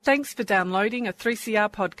Thanks for downloading a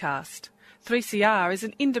 3CR podcast. 3CR is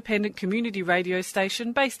an independent community radio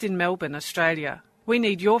station based in Melbourne, Australia. We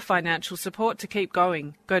need your financial support to keep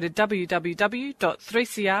going. Go to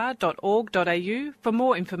www.3cr.org.au for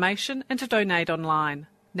more information and to donate online.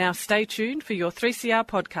 Now stay tuned for your 3CR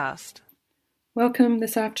podcast. Welcome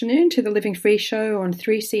this afternoon to the Living Free Show on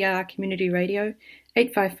 3CR Community Radio,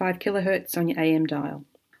 855 kHz on your AM dial.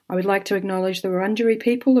 I would like to acknowledge the Wurundjeri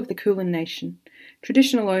people of the Kulin Nation,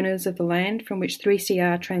 traditional owners of the land from which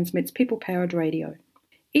 3CR transmits people-powered radio.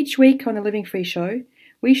 Each week on the Living Free Show,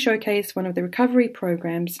 we showcase one of the recovery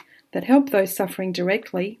programs that help those suffering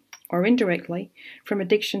directly or indirectly from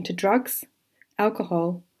addiction to drugs,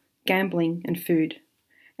 alcohol, gambling and food.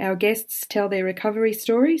 Our guests tell their recovery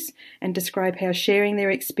stories and describe how sharing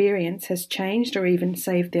their experience has changed or even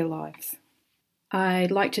saved their lives.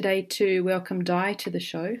 I'd like today to welcome Di to the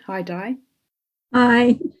show. Hi, Di.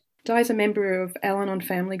 Hi. Di is a member of Al-Anon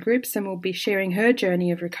family groups and will be sharing her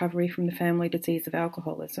journey of recovery from the family disease of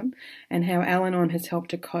alcoholism and how Al-Anon has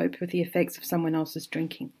helped to cope with the effects of someone else's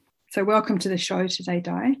drinking. So welcome to the show today,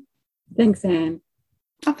 Di. Thanks, Anne.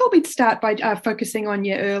 I thought we'd start by focusing on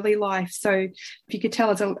your early life. So if you could tell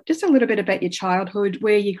us just a little bit about your childhood,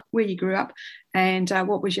 where you grew up, and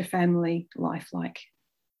what was your family life like?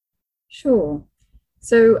 Sure.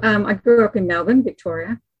 So I grew up in Melbourne,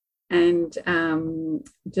 Victoria, and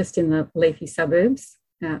just in the leafy suburbs,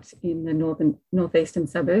 out in the northeastern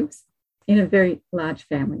suburbs, in a very large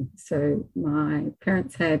family. So my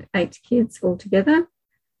parents had 8 kids altogether.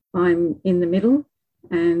 I'm in the middle,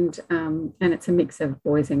 and it's a mix of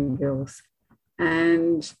boys and girls.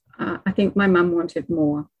 And I think my mum wanted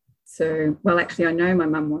more. So, well, actually, I know my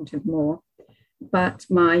mum wanted more, but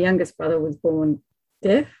my youngest brother was born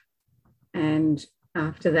deaf, and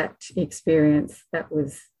after that experience, that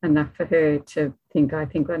was enough for her to think, I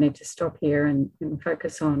think I need to stop here and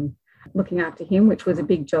focus on looking after him, which was a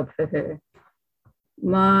big job for her.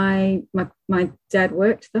 My dad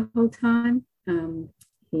worked the whole time.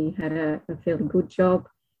 He had a fairly good job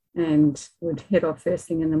and would head off first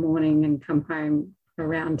thing in the morning and come home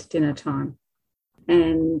around dinner time.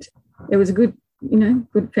 And it was a good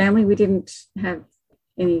family. We didn't have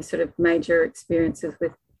any sort of major experiences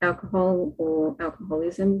with alcohol or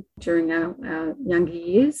alcoholism during our younger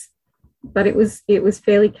years, but it was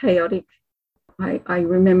fairly chaotic. I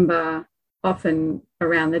remember often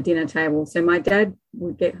around the dinner table. So my dad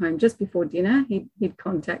would get home just before dinner. He'd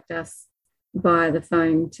contact us via the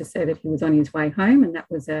phone to say that he was on his way home, and that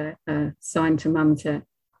was a sign to mum to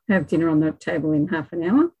have dinner on the table in half an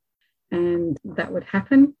hour. And that would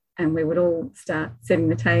happen, and we would all start setting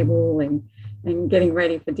the table and getting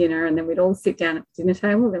ready for dinner, and then we'd all sit down at the dinner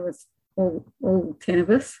table. There was all 10 of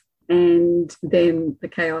us, and then the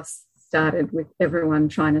chaos started with everyone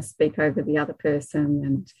trying to speak over the other person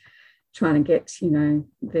and trying to get,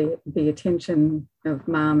 the attention of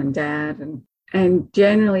mum and dad. And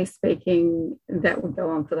generally speaking, that would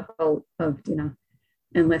go on for the whole of dinner,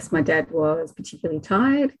 unless my dad was particularly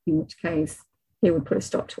tired, in which case he would put a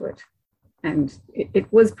stop to it. And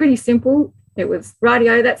it was pretty simple. It was,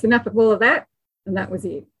 rightio, that's enough of all of that. And that was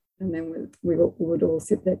it. And then we would all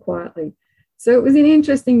sit there quietly. So it was an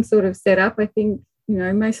interesting sort of setup. I think,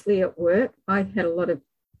 mostly at work, I had a lot of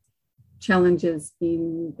challenges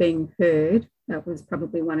in being heard. That was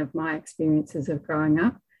probably one of my experiences of growing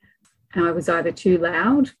up. And I was either too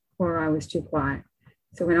loud or I was too quiet.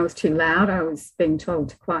 So when I was too loud, I was being told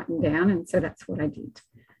to quieten down. And so that's what I did.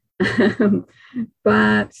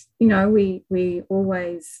 But, we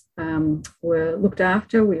always were looked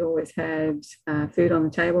after. We always had food on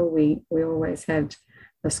the table. We always had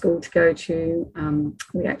a school to go to.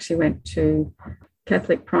 We actually went to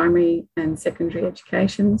Catholic primary and secondary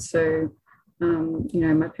education. So,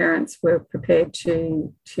 my parents were prepared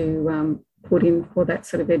to put in for that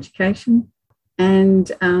sort of education.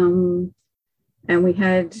 And we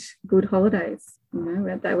had good holidays.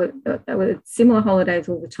 They were similar holidays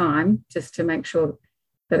all the time, just to make sure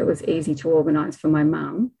that it was easy to organise for my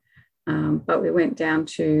mum. But we went down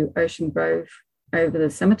to Ocean Grove over the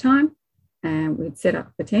summertime, and we'd set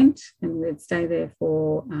up the tent and we'd stay there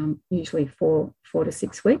for usually 4 to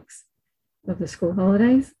 6 weeks of the school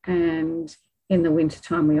holidays. And in the winter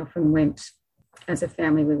time, we often went, as a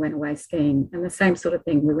family, we went away skiing. And the same sort of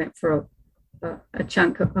thing, we went for a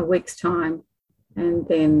chunk of a week's time, and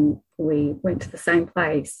then we went to the same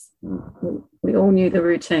place. We all knew the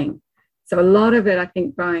routine. So a lot of it, I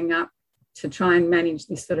think, growing up to try and manage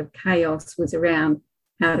this sort of chaos was around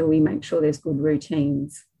how do we make sure there's good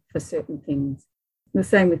routines for certain things. The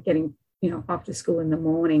same with getting, after school in the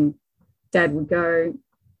morning, Dad would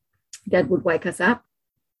wake us up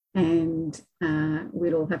and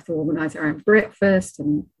we'd all have to organise our own breakfast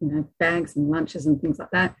and, bags and lunches and things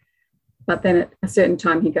like that. But then at a certain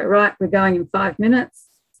time, he'd go, right, we're going in 5 minutes.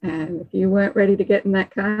 And if you weren't ready to get in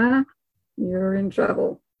that car, you're in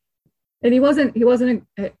trouble. And he wasn't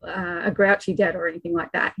a grouchy dad or anything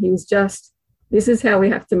like that. He was just, this is how we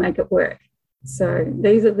have to make it work. So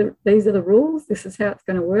these are the rules. This is how it's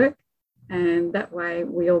going to work. And that way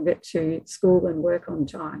we all get to school and work on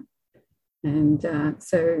time. And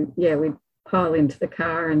we'd pile into the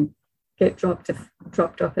car and get dropped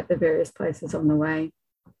off at the various places on the way.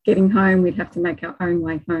 Getting home, we'd have to make our own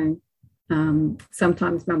way home.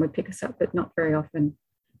 Sometimes Mum would pick us up, but not very often.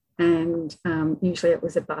 And usually it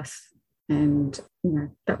was a bus, and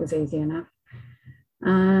that was easy enough.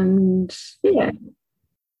 And yeah,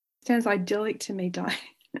 sounds idyllic to me, Di.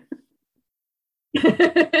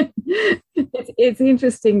 It's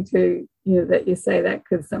interesting to that you say that,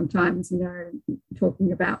 because sometimes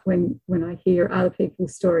talking about when I hear other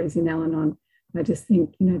people's stories in Al-Anon, I just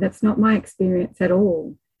think that's not my experience at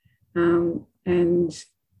all. And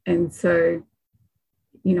so,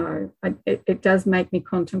 it does make me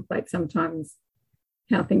contemplate sometimes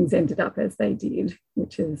how things ended up as they did,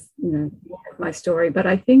 which is, my story. But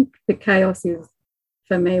I think the chaos is,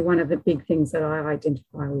 for me, one of the big things that I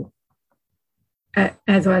identify with.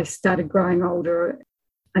 As I started growing older,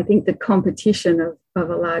 I think the competition of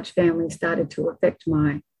a large family started to affect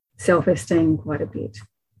my self-esteem quite a bit.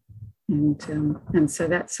 And so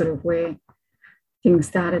that's sort of where things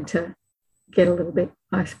started to get a little bit,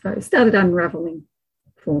 I suppose, started unravelling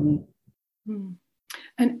for me. Mm.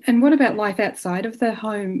 And what about life outside of the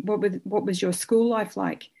home? What was your school life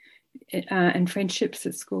like, and friendships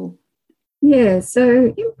at school? Yeah,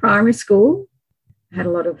 so in primary school, I had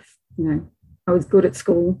a lot of, I was good at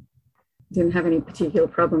school, didn't have any particular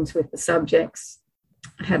problems with the subjects.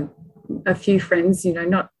 I had a few friends,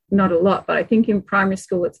 not a lot, but I think in primary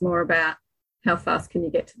school it's more about how fast can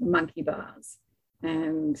you get to the monkey bars,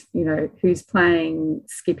 and who's playing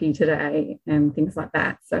Skippy today and things like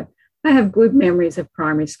that. So I have good memories of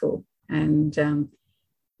primary school, and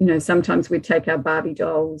sometimes we'd take our Barbie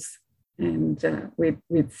dolls and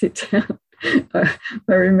we'd sit down. I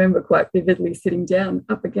remember quite vividly sitting down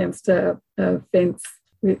up against a fence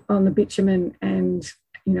on the bitumen, and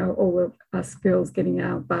all of us girls getting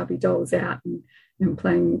our Barbie dolls out and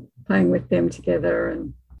playing with them together,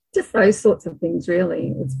 and just those sorts of things. Really,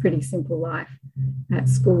 it was a pretty simple life at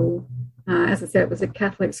school. As I said, it was a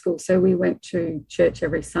Catholic school, so we went to church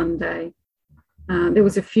every Sunday. There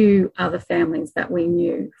was a few other families that we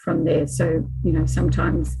knew from there, so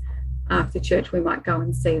sometimes after church we might go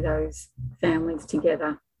and see those families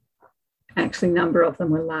together. Actually, a number of them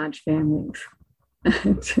were large families.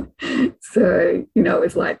 And so, it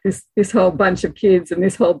was like this whole bunch of kids, and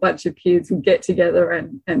this whole bunch of kids would get together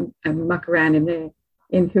and muck around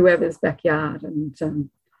in whoever's backyard. And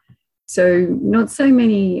so not so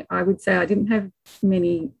many, I would say I didn't have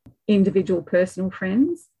many individual personal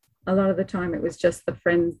friends. A lot of the time it was just the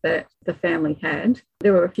friends that the family had.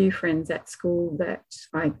 There were a few friends at school that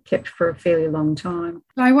I kept for a fairly long time.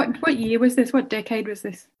 What year was this? What decade was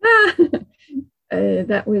this?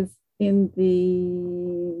 That was in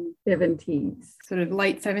the 70s. Sort of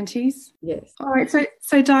late 70s? Yes. All right,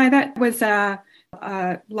 so Di, that was a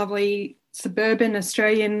lovely suburban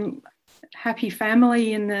Australian happy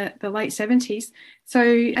family in the late 70s. So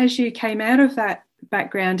as you came out of that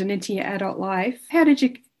background and into your adult life, how did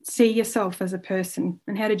you see yourself as a person,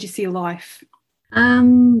 and how did you see life?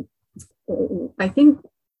 I think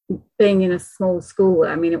being in a small school,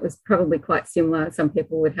 it was probably quite similar. Some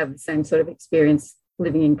people would have the same sort of experience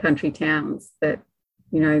living in country towns, that,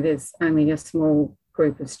 there's only a small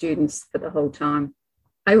group of students for the whole time.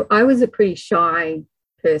 I was a pretty shy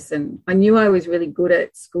person. I knew I was really good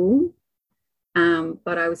at school,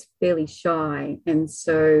 but I was fairly shy, and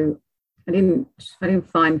so I didn't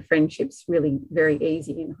find friendships really very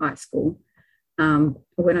easy in high school.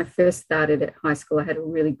 When I first started at high school, I had a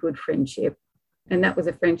really good friendship, and that was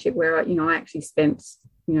a friendship where I actually spent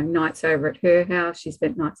nights over at her house. She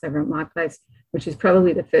spent nights over at my place, which is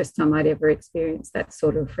probably the first time I'd ever experienced that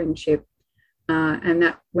sort of friendship. And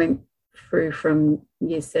that went through from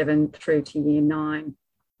year 7 through to year 9,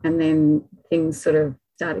 and then things sort of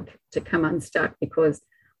started to come unstuck because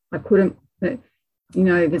I couldn't.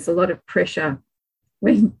 There's a lot of pressure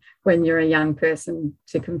when you're a young person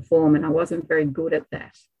to conform, and I wasn't very good at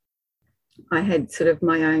that. I had sort of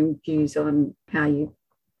my own views on how you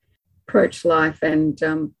approach life, and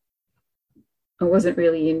I wasn't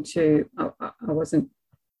really I wasn't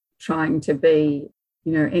trying to be,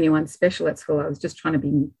 anyone special at school. I was just trying to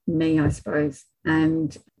be me, I suppose.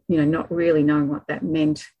 And, not really knowing what that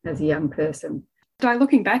meant as a young person. So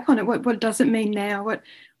looking back on it, what does it mean now?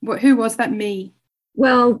 Who was that me?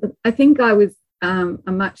 Well, I think I was a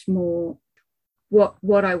much more,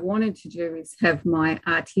 what I wanted to do is have my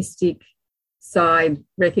artistic side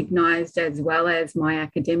recognised as well as my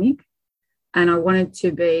academic. And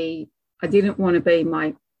I didn't want to be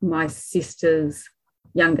my sister's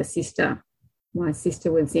younger sister. My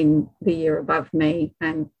sister was in the year above me.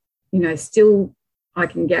 And, still I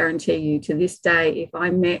can guarantee you to this day, if I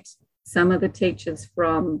met some of the teachers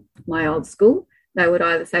from my old school, they would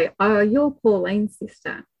either say, "Oh, you're Pauline's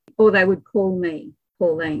sister," or they would call me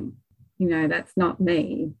Pauline. That's not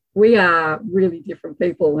me. We are really different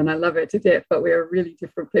people, and I love her to death, but we are really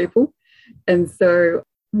different people. And so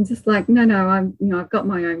I'm just like, no, I've got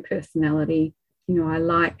my own personality.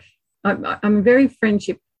 I'm a very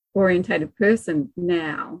friendship orientated person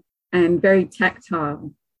now and very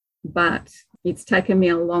tactile, but it's taken me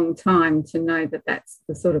a long time to know that that's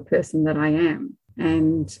the sort of person that I am.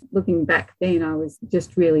 And looking back then, I was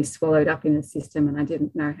just really swallowed up in the system, and I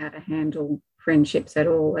didn't know how to handle friendships at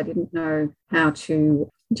all. I didn't know how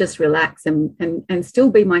to just relax and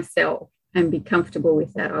still be myself and be comfortable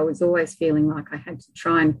with that. I was always feeling like I had to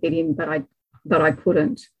try and fit in, but I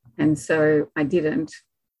couldn't. And so I didn't.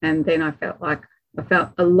 And then I felt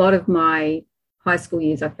a lot of my high school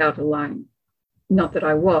years, I felt alone. Not that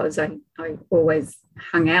I was, I always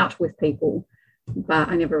hung out with people, but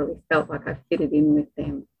I never really felt like I fitted in with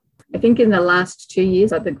them. I think in the last 2 years,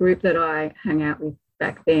 the group that I hung out with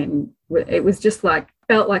back then, it was just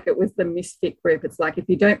felt like it was the misfit group. It's like, if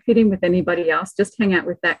you don't fit in with anybody else, just hang out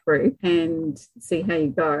with that group and see how you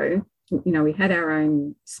go. We had our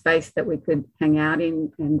own space that we could hang out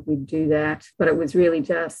in, and we'd do that. But it was really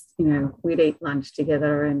just, we'd eat lunch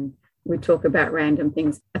together and we'd talk about random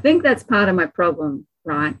things. I think that's part of my problem,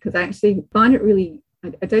 right? Because I actually find it really,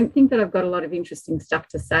 I don't think that I've got a lot of interesting stuff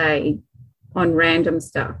to say on random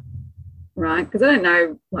stuff, right? Because I don't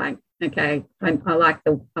know, okay,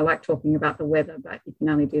 I like talking about the weather, but you can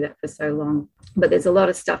only do that for so long. But there's a lot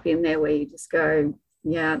of stuff in there where you just go,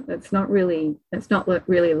 yeah, that's not really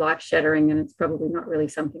life-shattering, and it's probably not really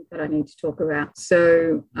something that I need to talk about.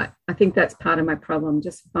 So I think that's part of my problem,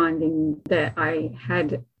 just finding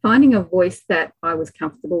a voice that I was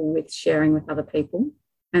comfortable with sharing with other people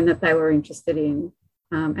and that they were interested in.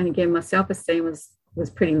 And again, my self-esteem was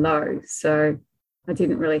pretty low, so I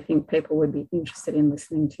didn't really think people would be interested in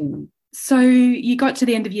listening to me. So you got to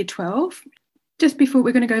the end of year 12. Just before,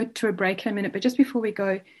 we're going to go to a break in a minute, but just before we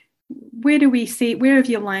go, where have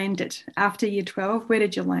you landed after year 12? Where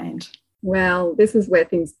did you land? Well, this is where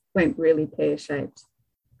things went really pear-shaped.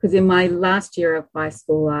 Because in my last year of high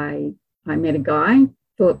school, I met a guy,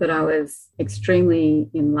 thought that I was extremely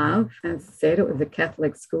in love. As I said, it was a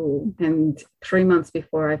Catholic school. And 3 months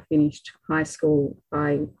before I finished high school,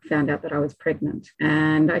 I found out that I was pregnant.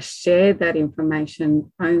 And I shared that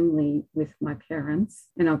information only with my parents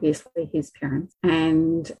and obviously his parents.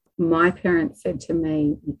 And my parents said to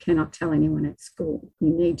me, "You cannot tell anyone at school.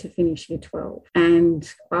 You need to finish year 12.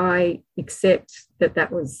 And I accept that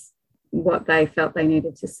that was what they felt they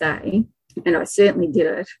needed to say. And I certainly did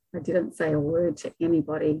it. I didn't say a word to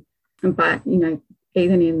anybody. But,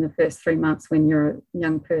 even in the first 3 months when you're a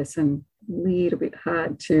young person, a little bit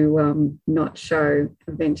hard to not show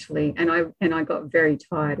eventually. And I got very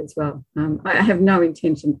tired as well. I have no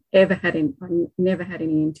intention, I never had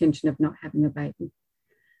any intention of not having a baby.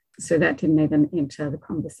 So that didn't even enter the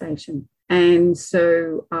conversation. And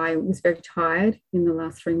so I was very tired in the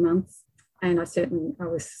last 3 months. And I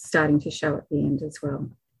was starting to show at the end as well.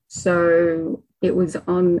 So it was at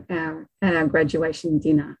our graduation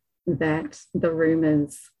dinner that the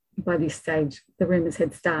rumours, by this stage, the rumours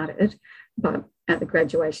had started, but at the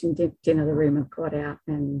graduation dinner, the rumour got out.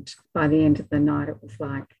 And by the end of the night, it was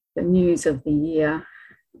like the news of the year,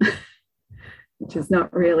 which is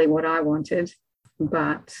not really what I wanted,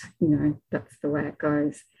 but, that's the way it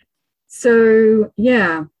goes. So,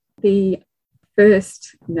 yeah, the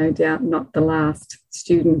first, no doubt not the last,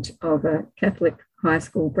 student of a Catholic high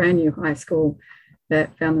school, brand new high school,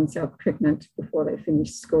 that found themselves pregnant before they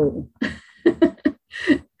finished school.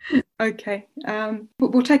 Okay,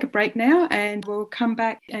 we'll take a break now and we'll come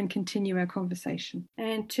back and continue our conversation.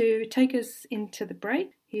 And to take us into the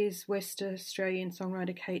break, here's West Australian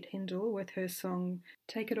songwriter Kate Hindle with her song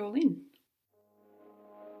Take It All In.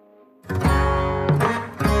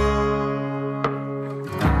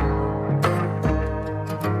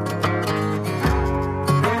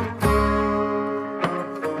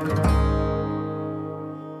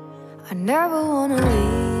 I never wanna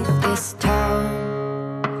leave this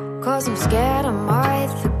town, 'cause I'm scared I might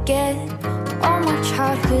forget all my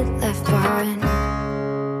childhood left behind.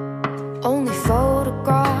 Only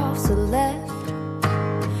photographs are left.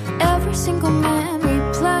 Every single memory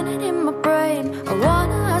planted in my brain. I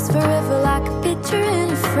wanna last forever like a picture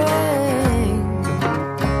in a frame.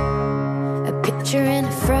 A picture in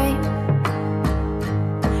a frame.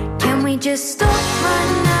 Can we just stop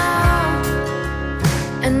right now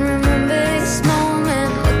and remember this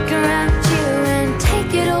moment? Look around you and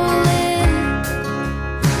take it all in,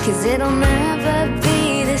 'cause it'll never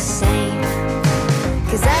be the same.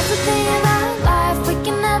 'Cause that's the thing about life, we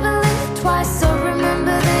can never live twice. So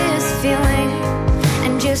remember this feeling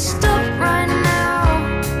and just stop right now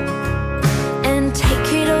and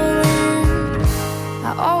take it all in. I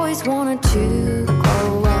always wanted to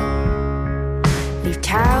grow up, leave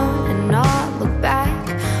town and not look back,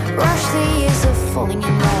 rush the years of falling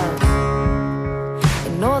in love,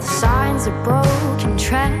 ignore the signs of broken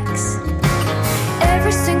tracks.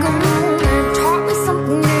 Every single moment taught me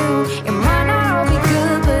something new. It might not all be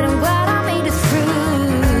good, but I'm glad I made it through.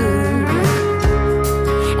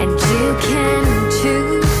 And you can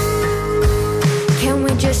too. Can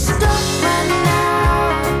we just stop right now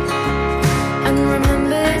and remember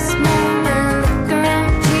this moment? Look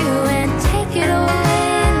around you and take it all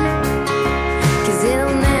in, 'cause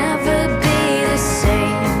it'll never be the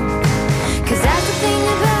same. 'Cause that's the thing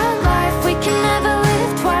about life, we can never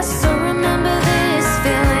live twice. So remember this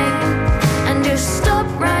feeling and just stop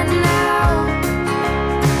right now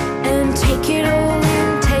and take it all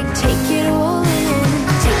in. Take it all in.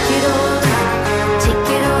 Take it all in. Take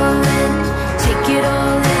it all in. Take it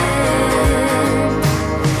all in.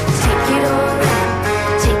 Take it all in.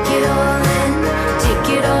 Take it all in. Take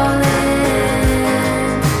it all in.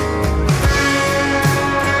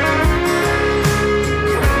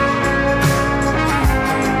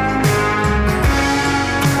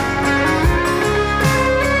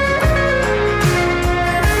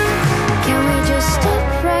 Can we just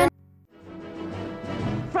stop right?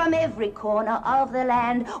 From every corner of the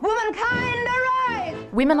land, womankind arise!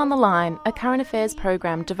 Women on the Line, a current affairs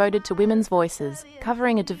program devoted to women's voices,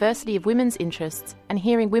 covering a diversity of women's interests and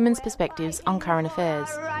hearing women's perspectives on current affairs.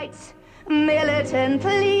 Rights,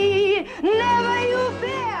 militantly, never you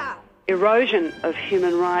fear! Erosion of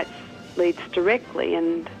human rights leads directly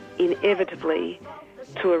and inevitably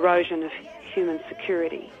to erosion of human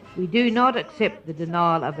security. We do not accept the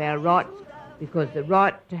denial of our rights, because the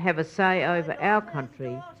right to have a say over our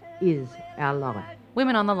country is our life.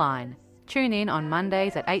 Women on the Line. Tune in on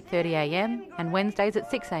Mondays at 8:30am and Wednesdays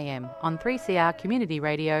at 6am on 3CR Community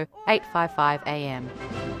Radio 855am.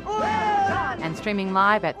 And streaming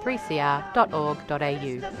live at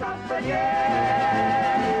 3cr.org.au.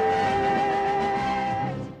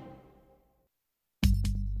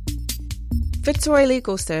 Fitzroy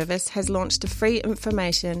Legal Service has launched a free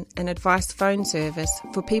information and advice phone service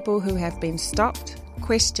for people who have been stopped,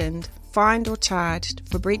 questioned, fined or charged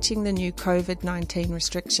for breaching the new COVID-19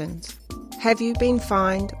 restrictions. Have you been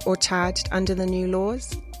fined or charged under the new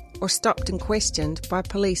laws? Or stopped and questioned by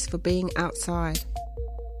police for being outside?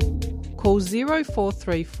 Call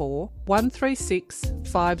 0434 136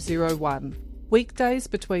 501. Weekdays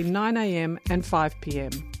between 9am and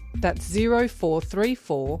 5pm. That's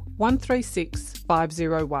 0434 136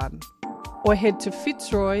 501. Or head to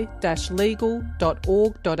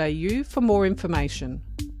fitzroy-legal.org.au for more information.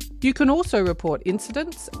 You can also report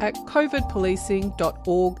incidents at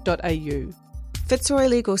covidpolicing.org.au. Fitzroy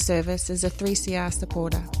Legal Service is a 3CR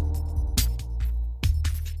supporter.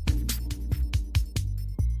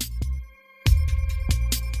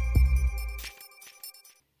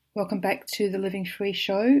 Welcome back to the Living Free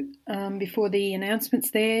show. Before the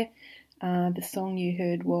announcements there, the song you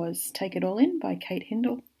heard was Take It All In by Kate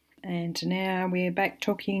Hindle. And now we're back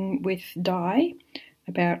talking with Di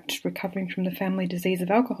about recovering from the family disease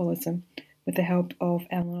of alcoholism with the help of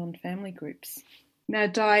Al-Anon family groups. Now,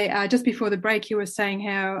 Di, just before the break, you were saying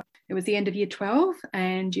how it was the end of year 12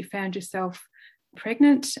 and you found yourself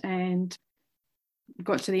pregnant and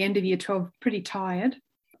got to the end of year 12 pretty tired.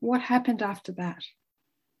 What happened after that?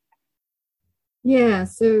 Yeah,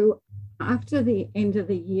 so after the end of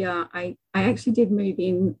the year, I actually did move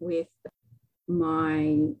in with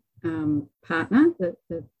my partner,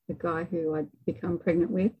 the guy who I'd become pregnant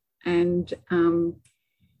with, and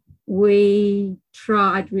we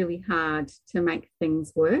tried really hard to make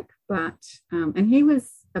things work, but and he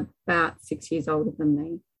was about 6 years older than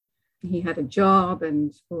me. He had a job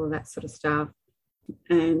and all of that sort of stuff,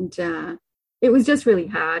 and it was just really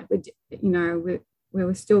hard. We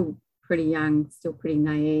were still pretty young, still pretty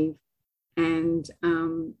naive, and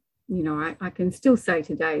I can still say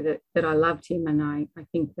today that I loved him and I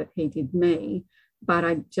think that he did me, but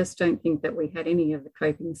I just don't think that we had any of the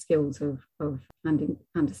coping skills of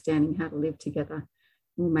understanding how to live together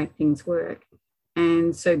or make things work.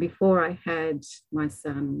 And so before I had my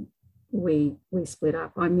son, we split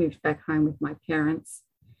up. I moved back home with my parents,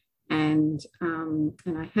 and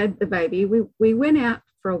I had the baby. We went out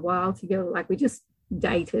for a while together, like we just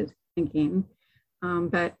dated again,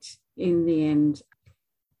 but in the end,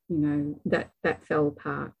 you know, that fell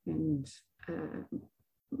apart. And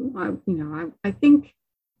I think,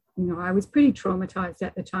 you know, I was pretty traumatized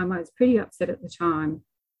at the time. I was pretty upset at the time,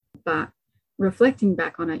 but reflecting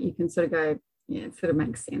back on it, you can sort of go, yeah, it sort of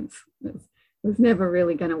makes sense. It was never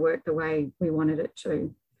really going to work the way we wanted it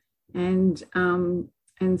to. And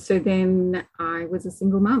so then I was a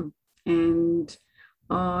single mum, and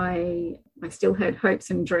I still had hopes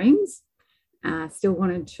and dreams. Still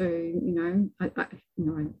wanted to,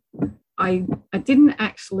 I didn't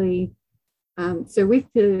actually. So with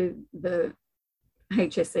the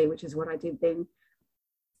HSC, which is what I did then,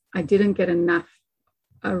 I didn't get enough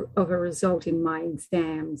of a result in my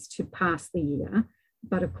exams to pass the year.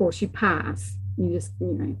 But of course, you pass. You just,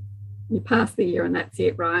 you pass the year and that's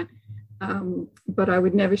it, right? But I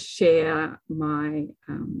would never share my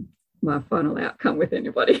final outcome with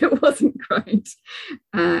anybody. It wasn't great.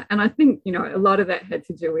 And I think, a lot of that had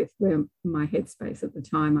to do with my headspace at the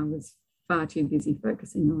time. I was far too busy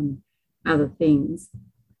focusing on other things.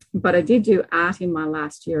 But I did do art in my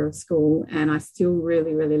last year of school, and I still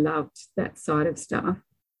really, really loved that side of stuff.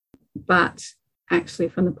 But actually,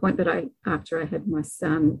 from the point that after I had my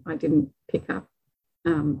son, I didn't pick up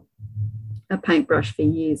a paintbrush for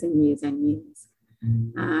years and years and years.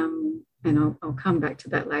 And I'll come back to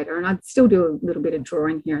that later. And I'd still do a little bit of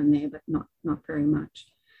drawing here and there, but not very much.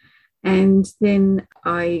 And then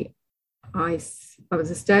I was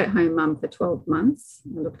a stay-at-home mum for 12 months.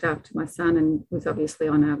 I looked after my son and was obviously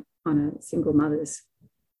on a single mother's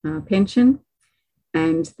pension.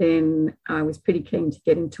 And then I was pretty keen to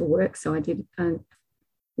get into work. So I did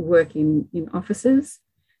work in offices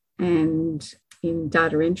and in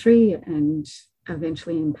data entry and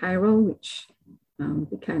eventually in payroll, which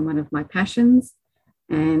became one of my passions.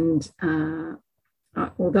 And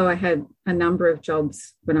although I had a number of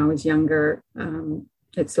jobs when I was younger,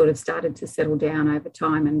 it sort of started to settle down over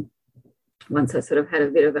time. And once I sort of had a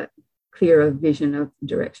bit of a clearer vision of the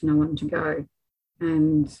direction I wanted to go,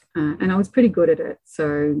 and I was pretty good at it.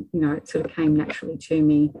 So, it sort of came naturally to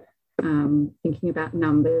me, thinking about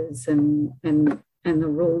numbers and the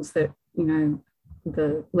rules that,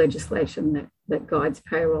 the legislation that guides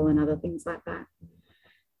payroll and other things like that.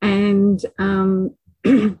 And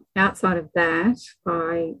outside of that,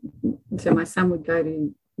 so my son would go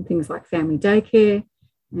to things like family daycare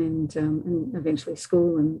and eventually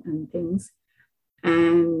school and things.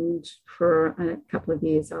 And for a couple of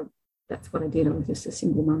years, that's what I did. I was just a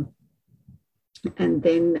single mum. And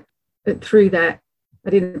then through that, I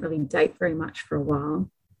didn't really date very much for a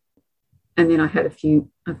while. And then I had a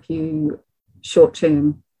few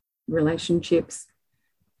short-term relationships.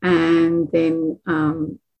 And then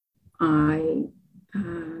I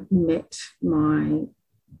met my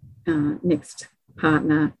next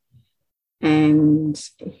partner, and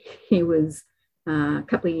he was a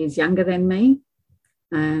couple of years younger than me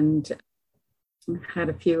and had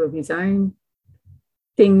a few of his own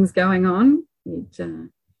things going on. He'd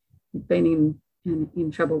been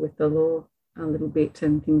in trouble with the law a little bit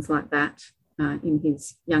and things like that in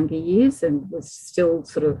his younger years, and was still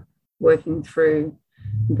sort of working through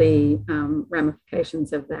the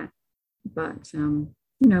ramifications of that. But,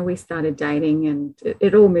 we started dating, and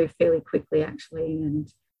it all moved fairly quickly, actually,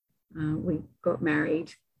 and we got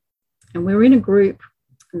married. And we were in a group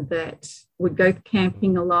that would go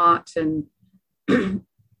camping a lot and,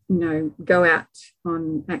 go out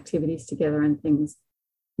on activities together and things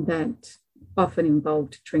that often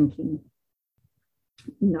involved drinking.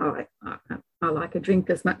 I like a drink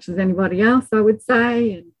as much as anybody else, I would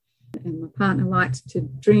say, and my partner liked to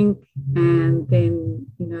drink. And then,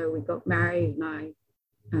 we got married, and I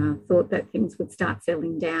thought that things would start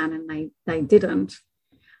settling down, and they didn't.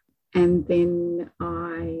 And then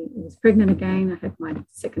I was pregnant again. I had my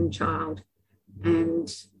second child,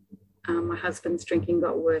 and my husband's drinking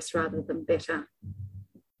got worse rather than better.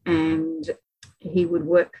 And he would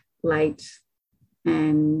work late,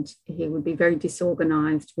 and he would be very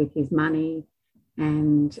disorganised with his money,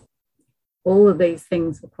 and all of these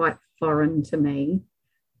things were quite foreign to me,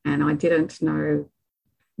 and I didn't know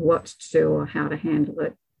what to do or how to handle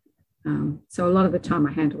it. So a lot of the time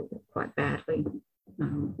I handled it quite badly.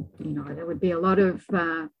 There would be a lot of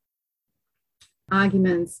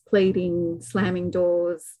arguments, pleading, slamming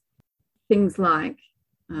doors, things like,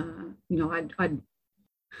 I'd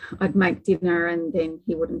I'd make dinner and then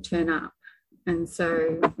he wouldn't turn up. And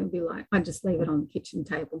so it'd be like, I'd just leave it on the kitchen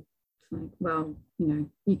table. It's like, well, you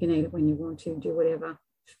can eat it when you want to, do whatever.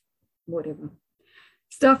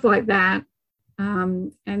 Stuff like that.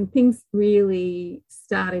 And things really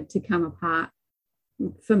started to come apart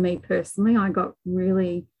for me personally. I got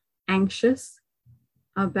really anxious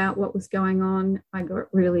about what was going on. I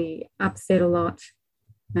got really upset a lot.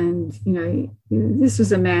 And, this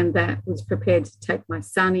was a man that was prepared to take my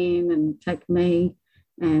son in and take me.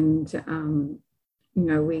 And,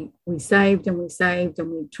 we saved and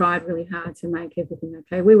we tried really hard to make everything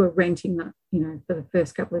okay. We were renting that, for the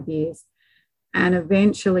first couple of years. And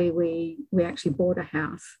eventually we actually bought a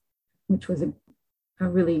house, which was a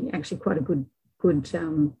really actually quite a good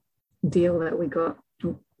deal that we got.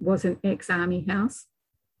 It was an ex-army house.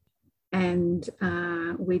 And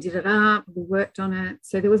we did it up, we worked on it.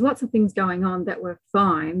 So there was lots of things going on that were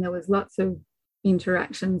fine. There was lots of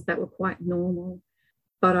interactions that were quite normal.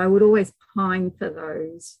 But I would always pine for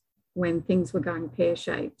those when things were going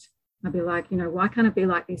pear-shaped. I'd be like, why can't it be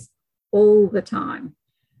like this all the time?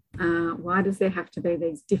 Why does there have to be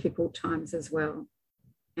these difficult times as well?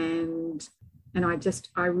 And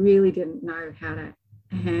I really didn't know how to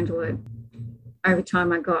handle it. Over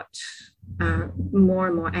time, I got more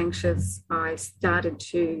and more anxious. I started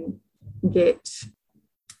to get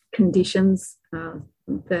conditions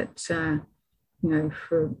that,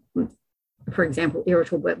 for example,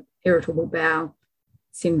 irritable bowel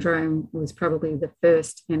syndrome was probably the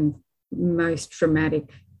first and most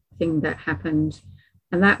traumatic thing that happened.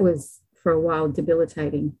 And that was, for a while,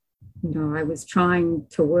 debilitating. I was trying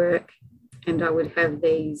to work and I would have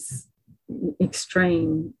these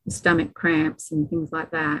extreme stomach cramps and things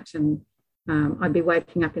like that. And I'd be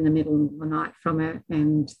waking up in the middle of the night from it.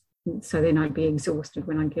 And so then I'd be exhausted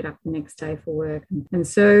when I'd get up the next day for work. And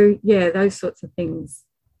so, those sorts of things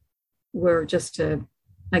were just a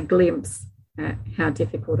glimpse at how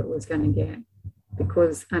difficult it was going to get,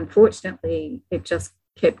 because unfortunately it just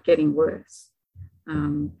kept getting worse.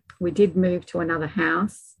 We did move to another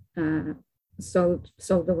house, sold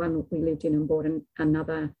the one that we lived in and bought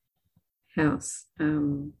another house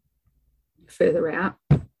further out,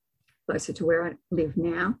 closer to where I live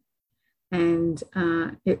now. And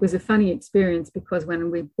it was a funny experience because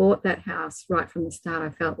when we bought that house, right from the start, I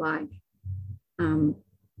felt like,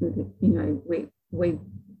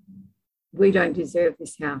 we don't deserve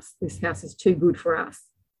this house. This house is too good for us,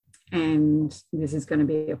 and this is going to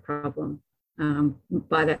be a problem.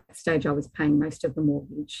 By that stage, I was paying most of the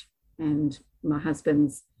mortgage, and my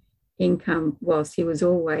husband's income, whilst he was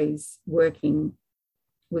always working,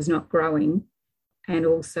 was not growing. And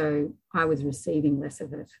also I was receiving less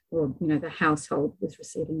of it, or, the household was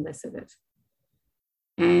receiving less of it.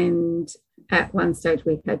 And at one stage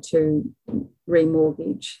we had to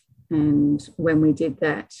remortgage. And when we did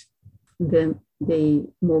that, the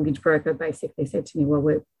mortgage broker basically said to me, well,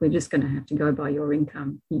 we're just going to have to go by your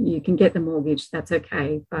income. You can get the mortgage, that's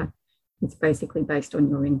okay, but it's basically based on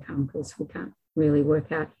your income because we can't really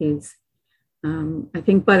work out his. I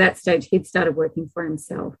think by that stage he'd started working for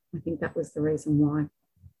himself. I think that was the reason why.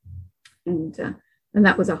 And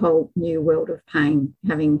that was a whole new world of pain,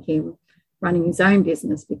 having him running his own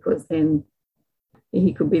business, because then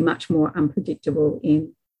he could be much more unpredictable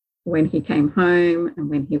in when he came home and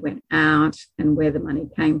when he went out and where the money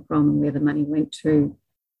came from and where the money went to.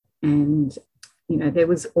 And, there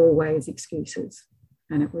was always excuses,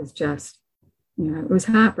 and it was just, it was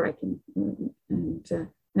heartbreaking. And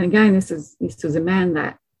again, this was a man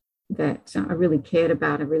that I really cared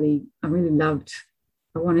about. I really loved.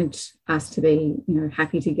 I wanted us to be,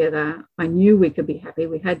 happy together. I knew we could be happy.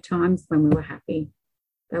 We had times when we were happy.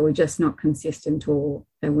 They were just not consistent, or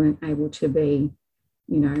they weren't able to be,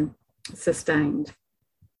 sustained.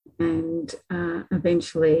 And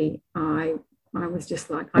eventually I was just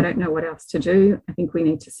like, I don't know what else to do. I think we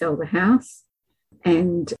need to sell the house.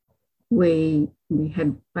 And we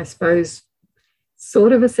had, I suppose,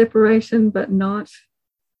 sort of a separation, but not,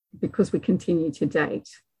 because we continued to date.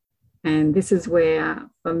 And this is where,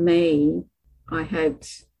 for me, I had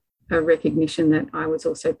a recognition that I was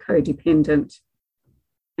also codependent.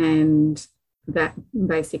 And that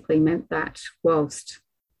basically meant that whilst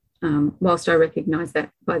I recognised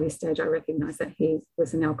that, by this stage I recognised that he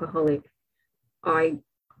was an alcoholic, I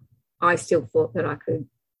still thought that I could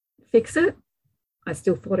fix it. I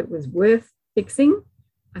still thought it was worth fixing.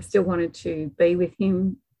 I still wanted to be with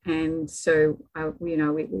him. And so,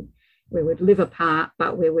 we would live apart,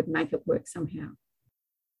 but we would make it work somehow.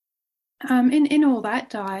 In all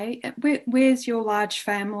that, Di, where's your large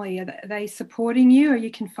family? Are they supporting you? Are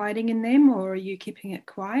you confiding in them, or are you keeping it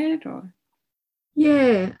quiet? Or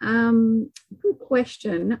Yeah, good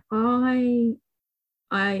question. I,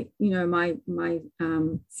 my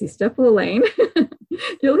sister Pauline,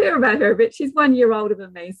 you'll hear about her, but she's 1 year older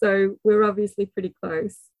than me, so we're obviously pretty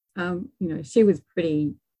close. She was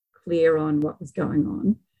pretty clear on what was going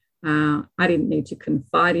on. I didn't need to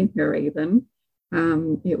confide in her even.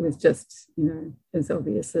 It was just, as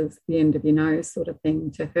obvious as the end of your nose sort of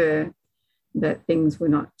thing to her that things were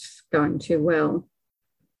not going too well.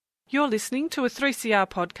 You're listening to a 3CR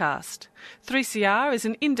podcast. 3CR is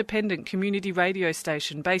an independent community radio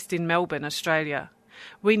station based in Melbourne, Australia.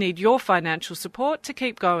 We need your financial support to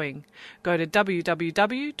keep going. Go to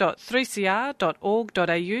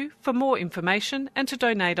www.3cr.org.au for more information and to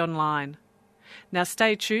donate online. Now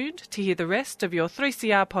stay tuned to hear the rest of your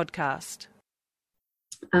 3CR podcast.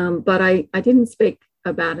 But I didn't speak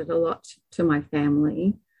about it a lot to my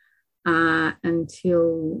family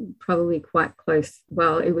until probably quite close.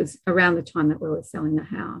 Well, it was around the time that we were selling the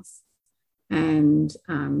house. And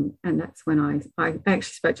that's when I actually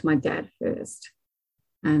spoke to my dad first.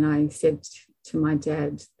 And I said to my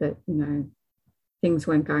dad that, things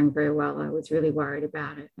weren't going very well. I was really worried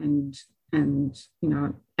about it. And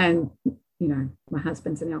my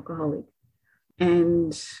husband's an alcoholic.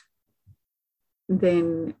 And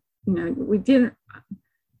then, we didn't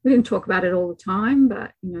talk about it all the time,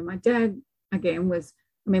 but, my dad, again,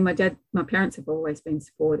 my parents have always been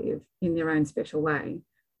supportive in their own special way.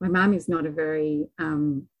 My mum is not a very,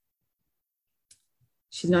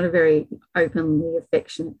 she's not a very openly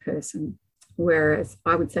affectionate person, whereas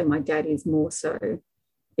I would say my dad is more so,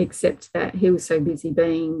 except that he was so busy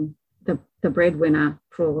being the breadwinner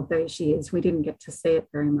for all of those years. We didn't get to see it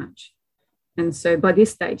very much. And so by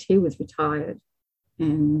this stage, he was retired.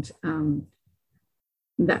 And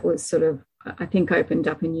that was sort of, I think, opened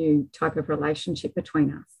up a new type of relationship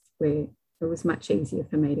between us where it was much easier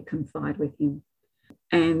for me to confide with him.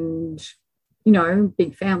 And,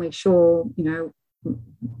 big family, sure, there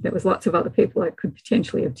was lots of other people I could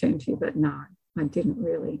potentially have turned to, but no, I didn't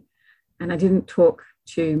really. And I didn't talk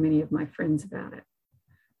to many of my friends about it.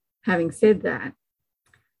 Having said that,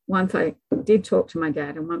 once I did talk to my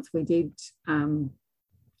dad and once we did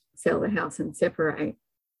sell the house and separate,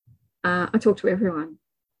 I talked to everyone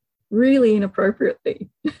really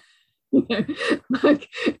inappropriately. It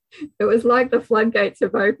was like the floodgates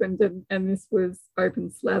have opened and this was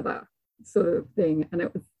open slather sort of thing. And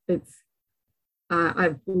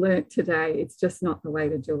I've learnt today it's just not the way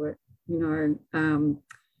to do it.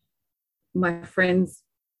 My friends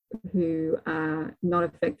who are not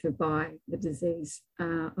affected by the disease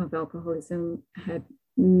of alcoholism had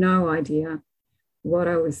no idea what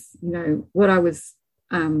I was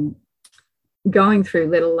going through,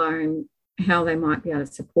 let alone how they might be able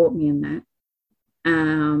to support me in that.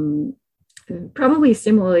 Probably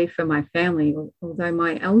similarly for my family, although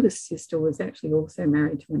my eldest sister was actually also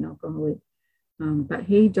married to an alcoholic, but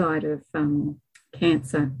he died of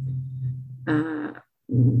cancer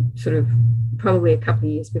sort of probably a couple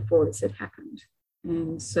of years before this had happened.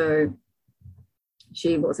 And so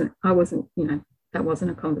that wasn't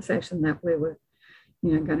a conversation that we were,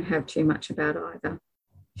 going to have too much about either.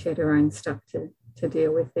 She had her own stuff to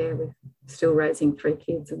deal with there, with still raising 3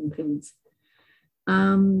 kids and things.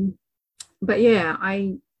 But yeah,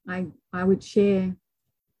 I would share,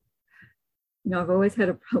 I've always had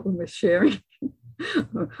a problem with sharing.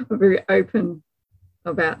 I'm very open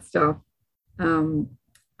about stuff.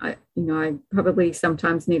 I probably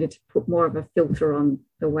sometimes needed to put more of a filter on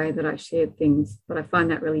the way that I shared things, but I find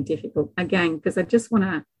that really difficult, again, because I just want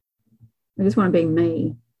to be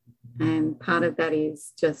me. And part of that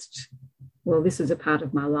is just, well, this is a part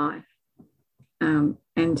of my life. And,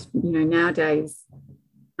 nowadays,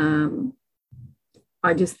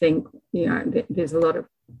 I just think, there's a lot of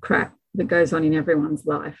crap that goes on in everyone's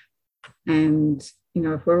life. And,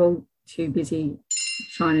 if we're all too busy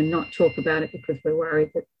trying to not talk about it because we're worried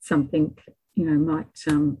that something, might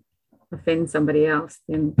offend somebody else,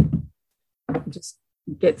 then it just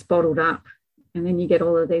gets bottled up. And then you get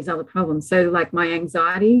all of these other problems. So like my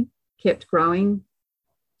anxiety kept growing,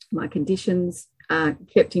 my conditions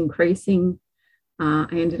kept increasing. I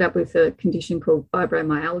ended up with a condition called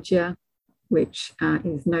fibromyalgia, which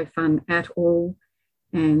is no fun at all.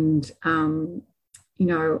 And,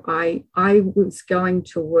 I was going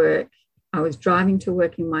to work. I was driving to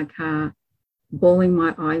work in my car, bawling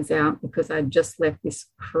my eyes out because I'd just left this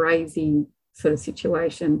crazy sort of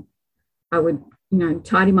situation. I would,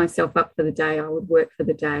 tidy myself up for the day. I would work for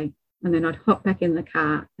the day. And then I'd hop back in the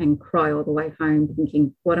car and cry all the way home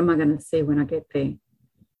thinking, what am I going to see when I get there?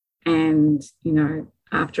 And,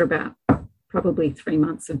 after about probably 3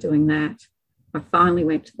 months of doing that, I finally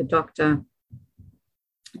went to the doctor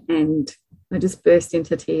And I just burst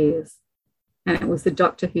into tears. And it was the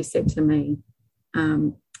doctor who said to me,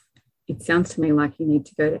 it sounds to me like you need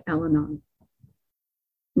to go to Al-Anon.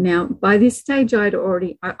 Now, by this stage, I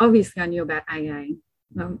knew about AA.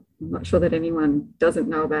 I'm not sure that anyone doesn't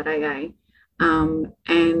know about AA.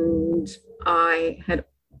 And I had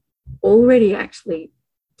already actually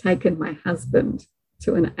taken my husband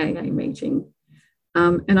to an AA meeting.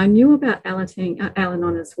 And I knew about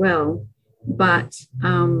Al-Anon as well, but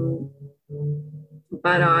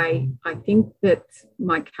I think that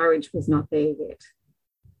my courage was not there yet.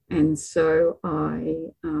 And so I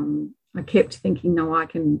kept thinking, no, I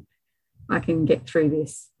can get through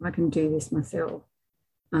this. I can do this myself.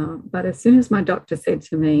 But as soon as my doctor said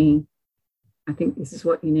to me, I think this is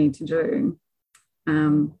what you need to do,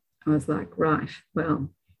 I was like, right, well,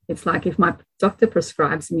 it's like if my doctor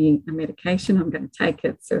prescribes me a medication, I'm going to take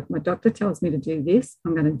it. So if my doctor tells me to do this,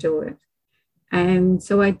 I'm going to do it. And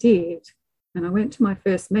so I did. And I went to my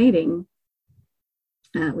first meeting,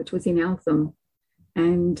 which was in Eltham.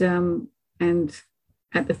 And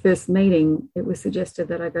at the first meeting, it was suggested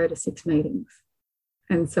that I go to 6 meetings.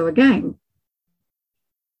 And so again,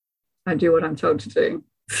 I do what I'm told to do.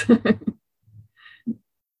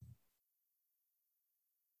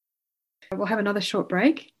 We'll have another short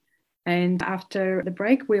break. And after the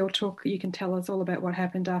break, we'll talk. You can tell us all about what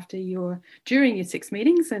happened during your 6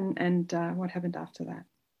 meetings and what happened after that.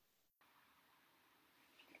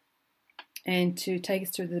 And to take us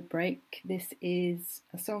through the break, this is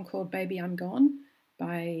a song called Baby I'm Gone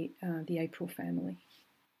by the April Family.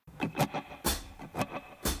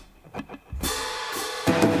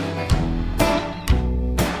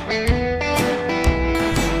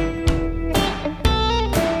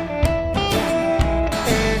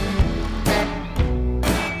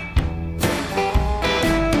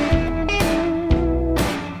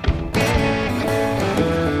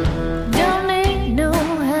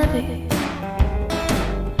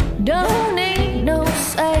 Don't need no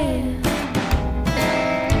sad.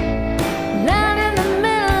 Lying in the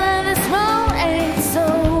middle of this world.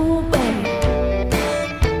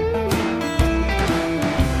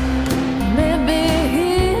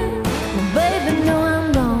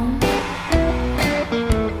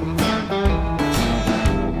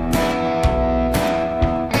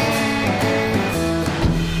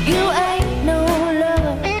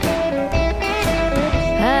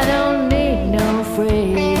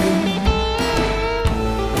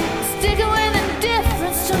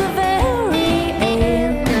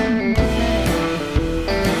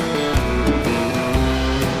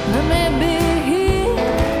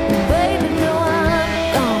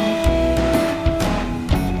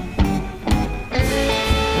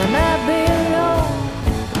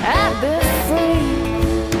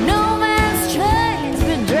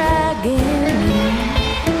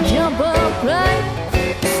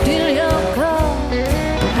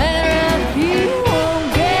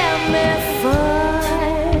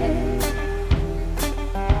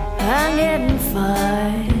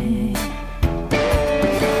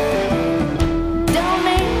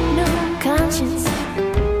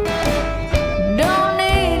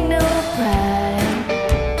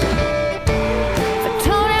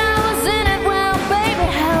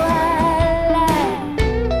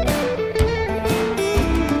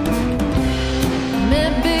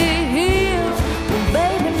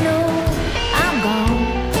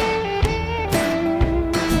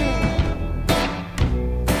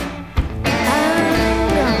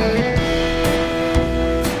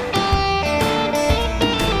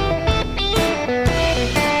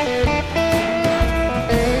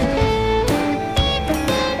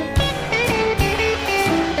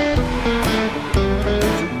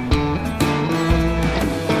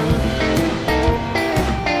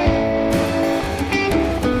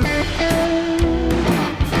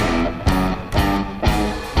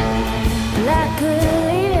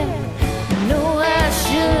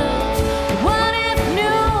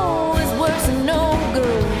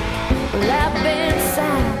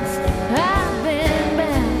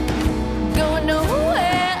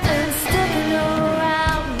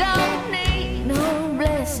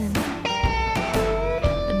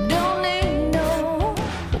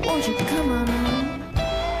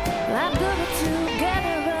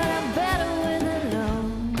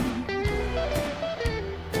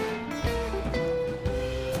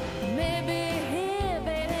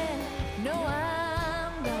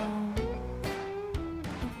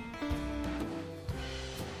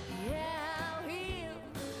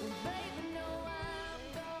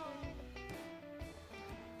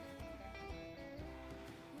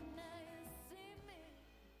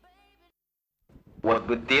 What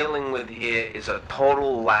we're dealing with here is a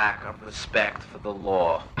total lack of respect for the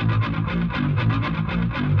law.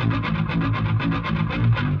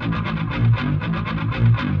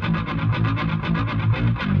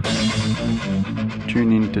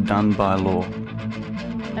 Tune in to Done by Law.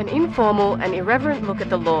 An informal and irreverent look at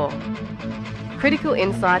the law. Critical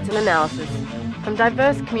insights and analysis from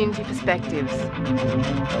diverse community perspectives.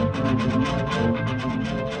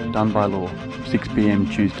 Done by Law, 6 p.m.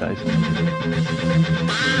 Tuesdays.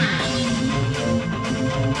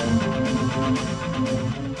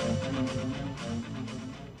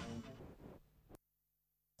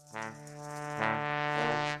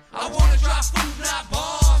 I wanna drop food, not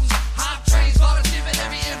bombs. Hop trains, volunteer at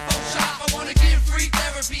every info shop. I wanna give free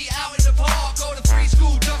therapy out in the park. Go to free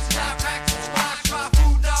school, dumps and have practice spots. Drop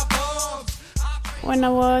food, not bombs. When I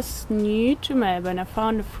was new to Melbourne, I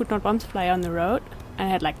found a Food Not Bombs flyer on the road, and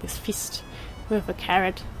I had like this fist with a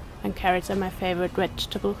carrot, and carrots are my favorite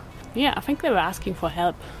vegetable. Yeah, I think they were asking for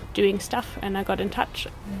help doing stuff, and I got in touch.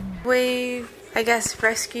 We, I guess,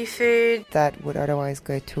 rescue food that would otherwise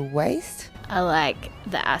go to waste. I like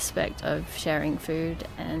the aspect of sharing food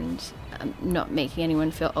and not making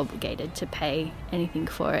anyone feel obligated to pay anything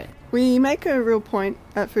for it. We make a real point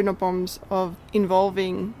at Food Not Bombs of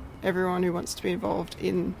involving everyone who wants to be involved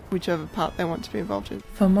in whichever part they want to be involved in.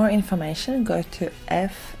 For more information, go to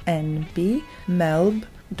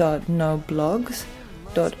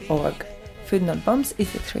fnbmelb.noblogs.org. Food Not Bombs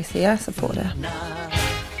is a 3CR supporter.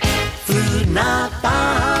 Food Not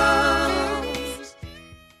Bombs.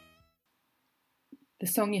 The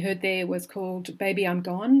song you heard there was called Baby I'm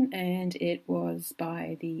Gone, and it was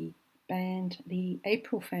by the band The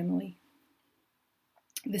April Family.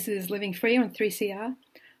 This is Living Free on 3CR,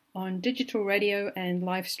 on digital radio and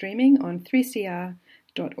live streaming on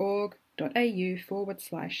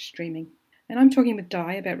 3cr.org.au/streaming. And I'm talking with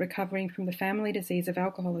Di about recovering from the family disease of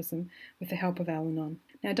alcoholism with the help of Al-Anon.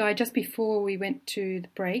 Now, Di, just before we went to the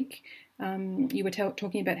break, you were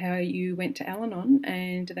talking about how you went to Al-Anon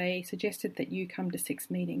and they suggested that you come to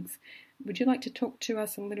 6 meetings. Would you like to talk to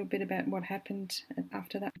us a little bit about what happened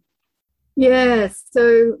after that? Yes,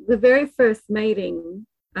 so the very first meeting,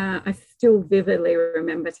 I still vividly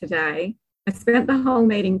remember today. I spent the whole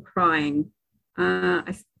meeting crying. An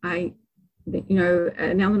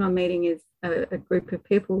Al-Anon meeting is a group of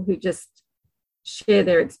people who just share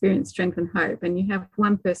their experience, strength and hope, and you have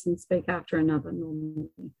one person speak after another normally.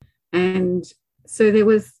 And so there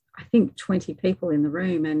was, I think, 20 people in the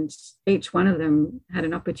room, and each one of them had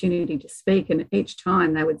an opportunity to speak, and each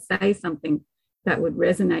time they would say something that would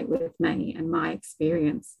resonate with me and my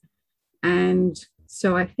experience. And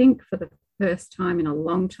so I think for the first time in a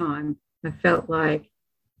long time, I felt like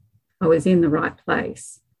I was in the right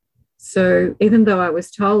place. So even though I was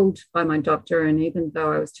told by my doctor and even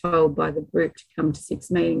though I was told by the group to come to 6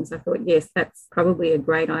 meetings, I thought, yes, that's probably a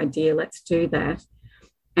great idea. Let's do that.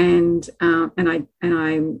 And I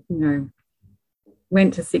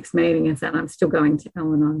went to 6 meetings, and I'm still going to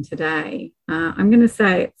Al-Anon today. I'm going to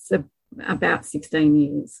say it's about 16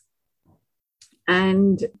 years.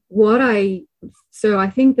 And I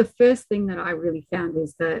think the first thing that I really found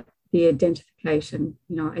is that the identification,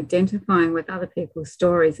 identifying with other people's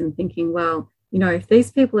stories and thinking, well, if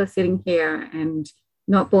these people are sitting here and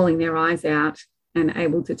not bawling their eyes out and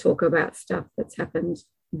able to talk about stuff that's happened,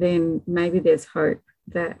 then maybe there's hope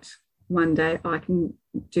that one day I can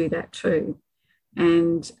do that too.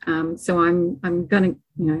 And so I'm going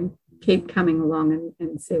to, keep coming along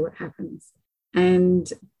and see what happens. And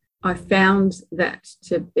I found that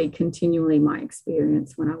to be continually my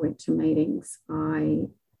experience when I went to meetings. I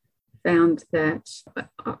found that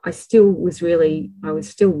I was still really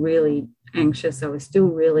anxious. I was still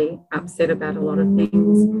really upset about a lot of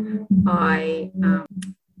things. I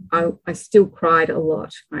still cried a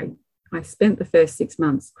lot. I spent the first 6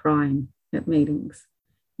 months crying at meetings,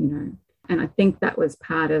 and I think that was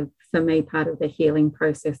part of the healing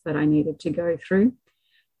process that I needed to go through.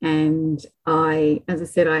 And as I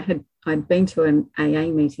said, I'd been to an AA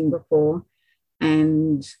meeting before,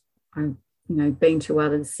 and I've been to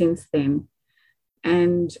others since then.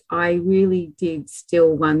 And I really did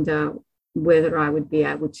still wonder whether I would be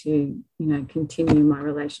able to, continue my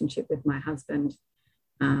relationship with my husband.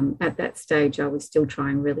 At that stage, I was still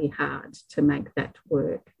trying really hard to make that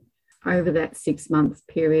work. Over that 6-month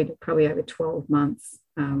period, probably over 12 months,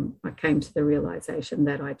 I came to the realization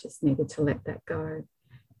that I just needed to let that go.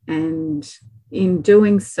 And in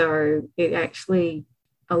doing so, it actually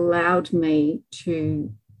allowed me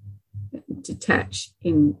to detach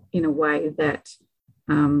in a way that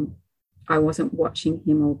I wasn't watching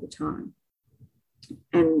him all the time.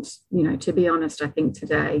 And, to be honest, I think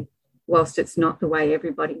today, whilst it's not the way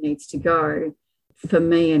everybody needs to go, for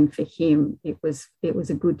me and for him, it was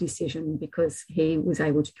a good decision because he was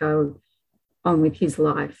able to go on with his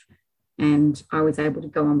life and I was able to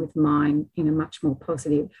go on with mine in a much more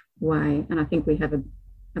positive way. And I think we have a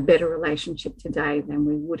better relationship today than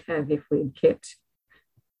we would have if we'd kept,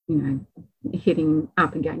 hitting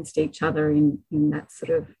up against each other in that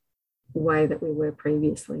sort of way that we were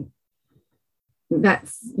previously.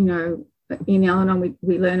 That's, in Al-Anon,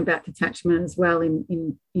 we learn about detachment as well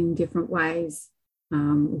in different ways.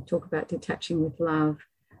 We talk about detaching with love.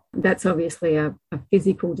 That's obviously a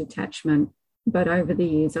physical detachment, but over the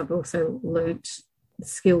years I've also learnt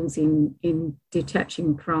skills in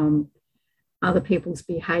detaching from other people's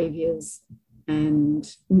behaviours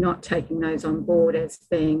and not taking those on board as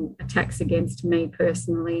being attacks against me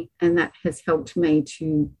personally. And that has helped me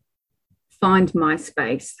to find my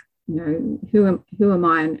space. Who am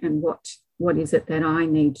I and what is it that I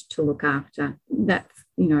need to look after? That's,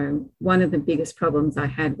 one of the biggest problems I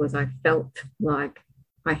had was I felt like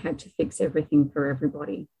I had to fix everything for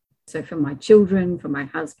everybody. So for my children, for my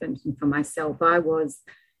husband, and for myself, I was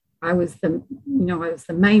the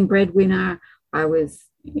main breadwinner. I was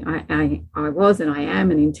and I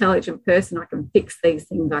am an intelligent person. I can fix these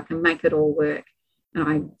things. I can make it all work. And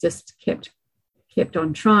I just kept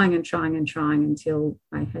on trying until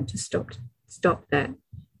I had to stop that.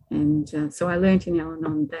 And so I learned in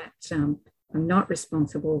Al-Anon that I'm not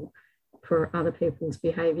responsible for other people's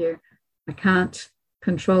behaviour. I can't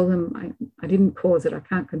control them. I didn't cause it. I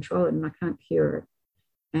can't control it and I can't cure it.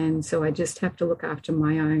 And so I just have to look after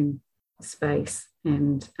my own space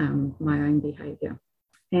and my own behaviour.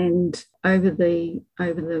 And over the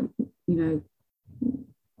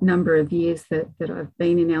number of years that I've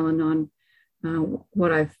been in Al-Anon,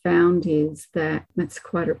 what I've found is that it's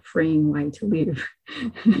quite a freeing way to live.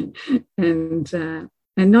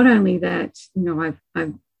 And not only that,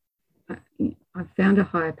 I've found a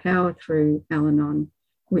higher power through Al-Anon,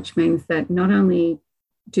 which means that not only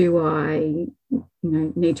do I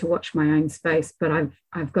need to watch my own space, but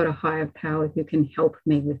I've got a higher power who can help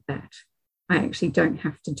me with that. I actually don't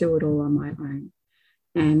have to do it all on my own.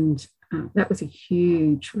 And that was a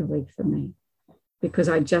huge relief for me because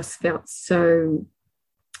I just felt so,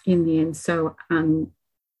 in the end, so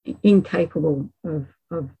incapable of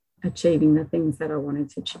achieving the things that I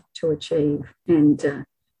wanted to achieve. And,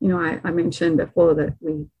 I mentioned before that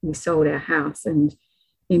we sold our house, and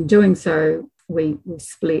in doing so, we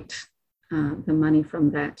split the money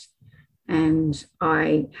from that. And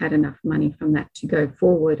I had enough money from that to go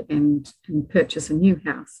forward and purchase a new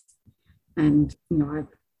house. And,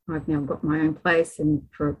 I've now got my own place, and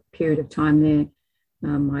for a period of time there,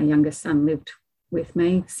 my youngest son lived with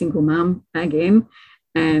me, single mum again,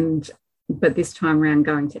 but this time around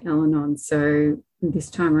going to Al-Anon. So this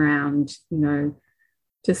time around,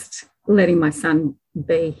 just letting my son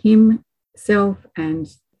be himself and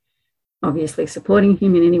obviously supporting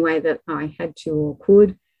him in any way that I had to or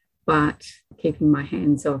could, but keeping my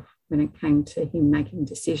hands off when it came to him making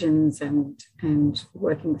decisions and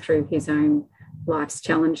working through his own life's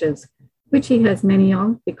challenges, which he has many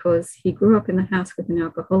of because he grew up in the house with an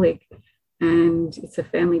alcoholic and it's a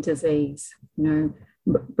family disease.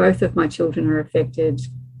 Both of my children are affected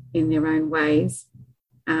in their own ways.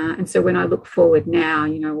 And so when I look forward now,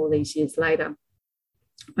 all these years later,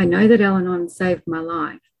 I know that Al-Anon saved my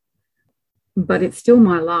life, but it's still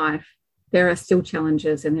my life. There are still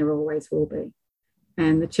challenges and there always will be.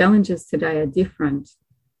 And the challenges today are different.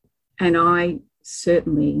 And I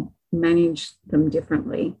certainly manage them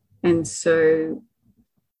differently. And so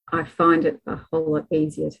I find it a whole lot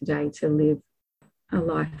easier today to live a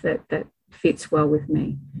life that fits well with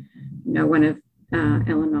me. One of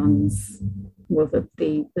Al-Anon's,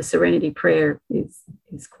 the Serenity Prayer is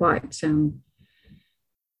quite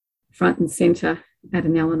front and centre at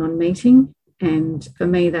an Al-Anon meeting. And for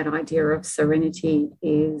me, that idea of serenity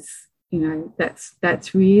is,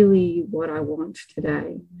 that's really what I want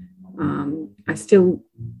today. I still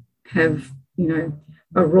have,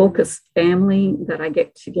 a raucous family that I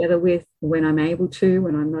get together with when I'm able to,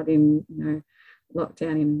 when I'm not in,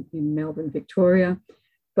 lockdown in Melbourne, Victoria.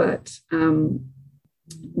 But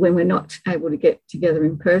when we're not able to get together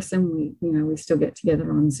in person, we still get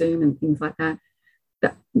together on Zoom and things like that.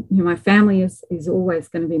 That, my family is always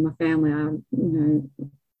going to be my family.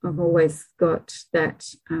 I've always got that,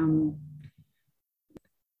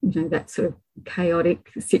 that sort of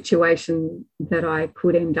chaotic situation that I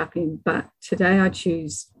could end up in. But today I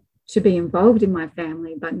choose to be involved in my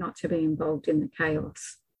family, but not to be involved in the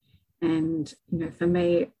chaos. And, for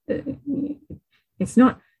me, it's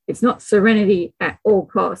not serenity at all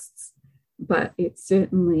costs, but it's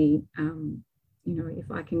certainly,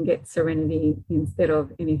 if I can get serenity instead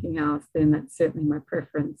of anything else, then that's certainly my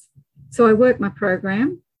preference. So I work my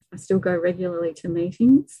program. I still go regularly to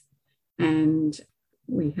meetings, and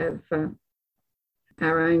we have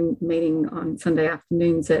our own meeting on Sunday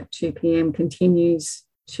afternoons at 2 p.m. continues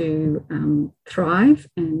to thrive,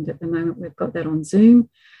 and at the moment we've got that on Zoom,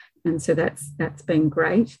 and so that's been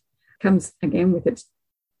great. Comes again with its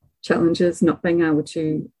challenges, not being able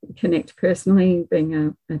to connect personally,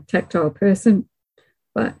 being a tactile person,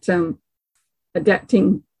 but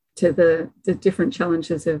adapting to the different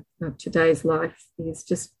challenges of today's life is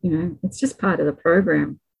just, it's just part of the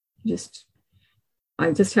program.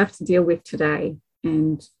 I just have to deal with today,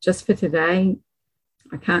 and just for today,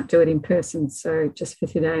 I can't do it in person. So just for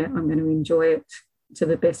today, I'm going to enjoy it to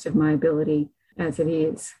the best of my ability as it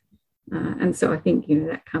is. And so I think,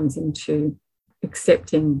 that comes into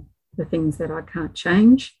accepting the things that I can't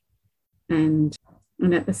change. And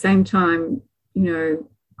at the same time,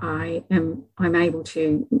 I'm able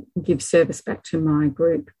to give service back to my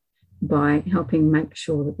group by helping make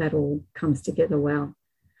sure that all comes together well.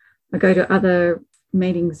 I go to other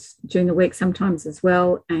meetings during the week sometimes as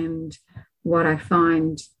well, and what I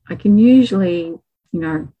find, I can usually,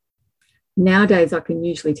 nowadays I can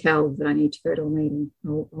usually tell that I need to go to a meeting.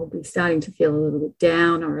 I'll be starting to feel a little bit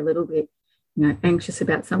down or a little bit, anxious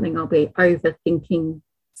about something. I'll be overthinking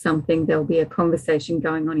something. There'll be a conversation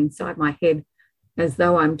going on inside my head as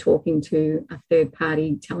though I'm talking to a third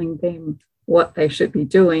party, telling them what they should be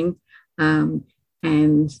doing.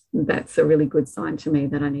 And that's a really good sign to me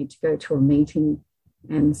that I need to go to a meeting.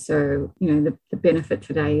 And so, the benefit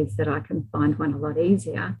today is that I can find one a lot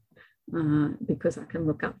easier because I can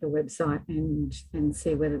look up the website and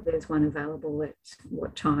see whether there's one available at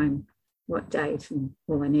what time, what date, and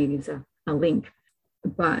all I need is a link.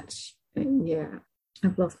 But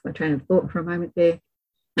I've lost my train of thought for a moment there.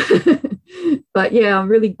 But I'm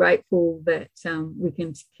really grateful that we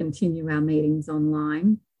can continue our meetings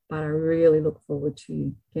online, but I really look forward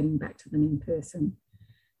to getting back to them in person.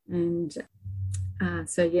 And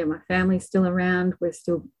my family's still around. We're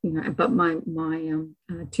still, but my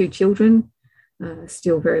two children are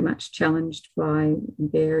still very much challenged by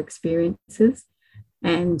their experiences.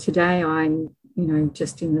 And today I'm,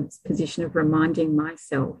 just in the position of reminding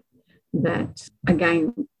myself that,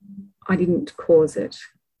 again, I didn't cause it,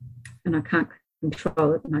 and I can't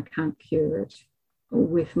control it, and I can't cure it.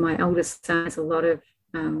 With my eldest son, there's a lot of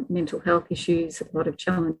mental health issues, a lot of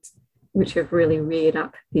challenges, which have really reared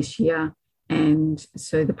up this year. And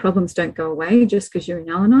so the problems don't go away just because you're in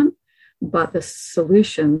Al-Anon, but the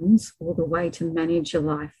solutions or the way to manage your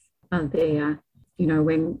life are there.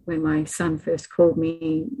 When my son first called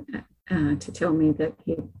me to tell me that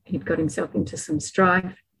he'd got himself into some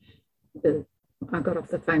strife, I got off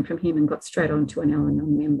the phone from him and got straight on to an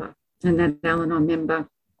Al-Anon member. And that Al-Anon member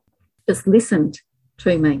just listened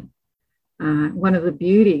to me. One of the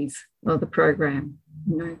beauties of the program,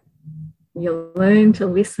 you learn to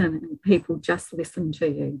listen and people just listen to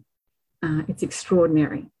you. It's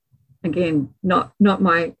extraordinary. Again, not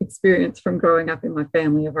my experience from growing up in my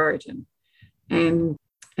family of origin, and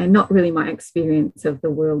not really my experience of the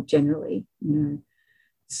world generally,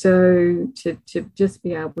 So to just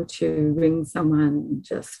be able to ring someone and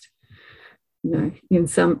just, in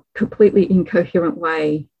some completely incoherent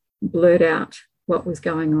way, blurt out what was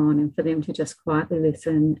going on, and for them to just quietly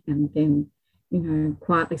listen and then,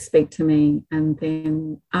 quietly speak to me. And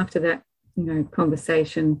then after that,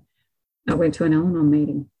 conversation, I went to an Al-Anon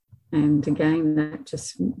meeting. And again, that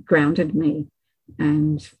just grounded me.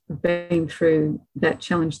 And I've been through that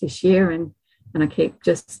challenge this year, and I keep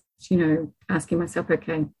just, asking myself,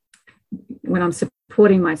 okay, when I'm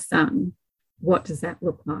supporting my son, what does that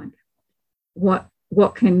look like?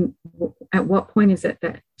 At what point is it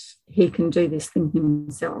that he can do this thing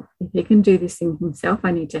himself? If he can do this thing himself,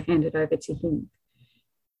 I need to hand it over to him.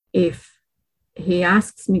 If he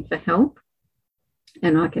asks me for help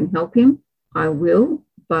and I can help him, I will,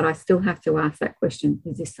 but I still have to ask that question,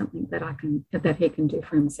 is this something that he can do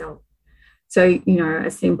for himself? So,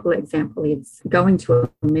 a simple example is going to a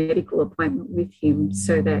medical appointment with him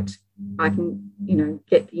so that I can,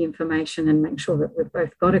 get the information and make sure that we've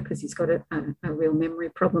both got it, because he's got a real memory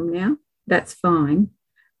problem now. That's fine.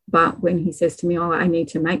 But when he says to me, I need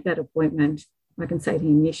to make that appointment, I can say to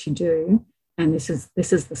him, yes, you do. And this is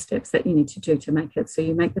the steps that you need to do to make it. So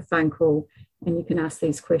you make the phone call and you can ask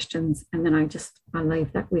these questions, and then I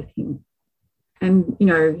leave that with him. And,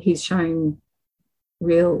 he's shown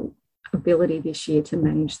real ability this year to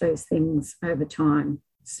manage those things over time.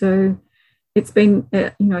 So it's been,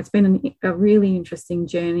 a really interesting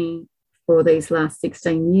journey for these last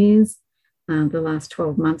 16 years. the last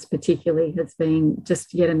 12 months particularly has been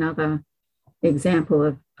just yet another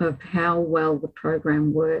example of how well the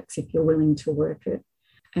program works if you're willing to work it.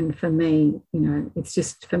 And for me, it's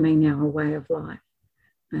just for me now a way of life.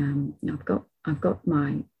 I've got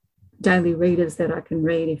my daily readers that I can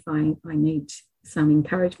read if I need some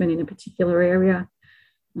encouragement in a particular area.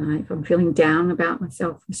 If I'm feeling down about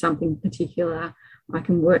myself for something particular, I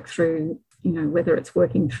can work through, whether it's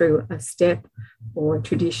working through a step or a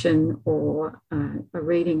tradition or a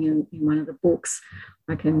reading in one of the books.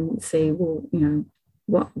 I can see,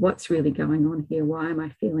 what's really going on here? Why am I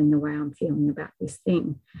feeling the way I'm feeling about this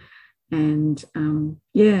thing? And and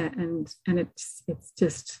it's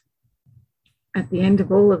just at the end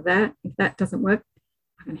of all of that, if that doesn't work,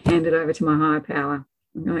 I can hand it over to my higher power.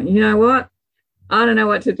 I'm going, you know what? I don't know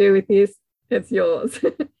what to do with this. It's yours.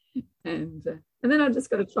 and then I've just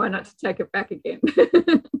got to try not to take it back again.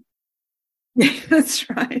 Yeah, that's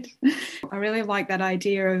right. I really like that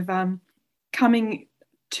idea of coming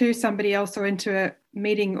to somebody else or into a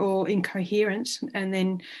meeting all incoherent, and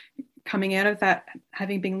then coming out of that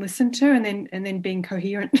having been listened to, and then being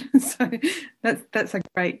coherent. So that's a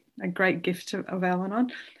great gift of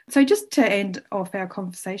Al-Anon. So just to end off our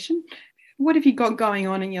conversation, what have you got going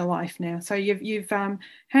on in your life now? So you've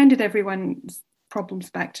handed everyone's problems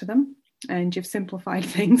back to them, and you've simplified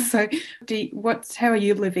things. So how are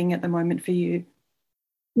you living at the moment for you?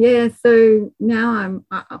 Yeah, so now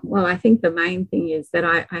I think the main thing is that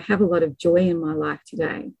I have a lot of joy in my life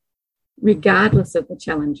today, regardless of the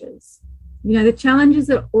challenges. The challenges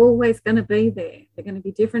are always going to be there. They're going to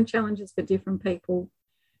be different challenges for different people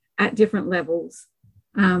at different levels.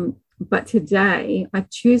 But today I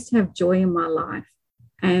choose to have joy in my life,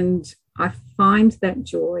 and I find that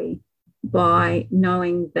joy by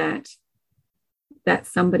knowing that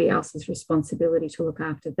that's somebody else's responsibility to look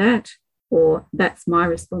after that, or that's my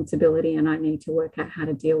responsibility and I need to work out how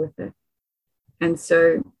to deal with it. And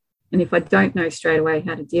if I don't know straight away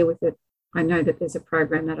how to deal with it, I know that there's a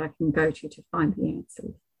program that I can go to find the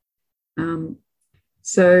answers.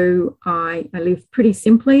 So I live pretty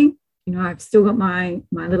simply. I've still got my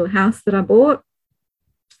little house that I bought.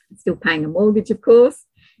 I'm still paying a mortgage, of course,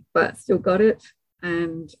 but still got it.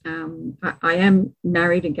 And I am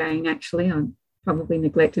married again, actually. I probably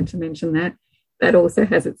neglected to mention that. That also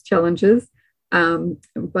has its challenges.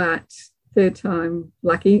 But third time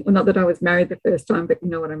lucky. Well, not that I was married the first time, but you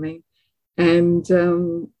know what I mean. And,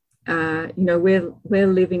 we're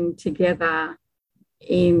living together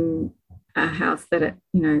in a house that,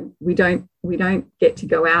 we don't get to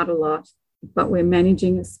go out a lot, but we're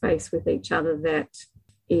managing a space with each other that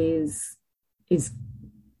is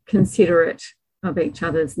considerate of each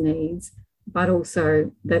other's needs, but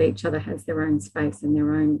also that each other has their own space and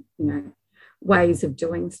their own, ways of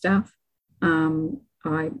doing stuff.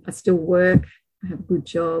 I still work, I have a good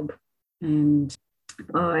job, and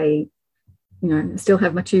I still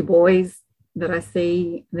have my two boys that I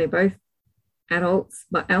see. They're both adults.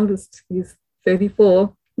 My eldest is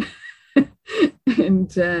 34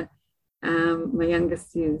 and my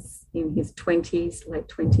youngest is in his 20s, late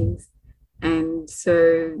 20s. And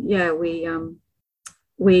so, yeah,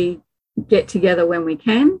 we get together when we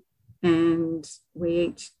can, and we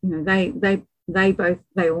each,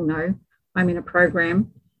 they all know I'm in a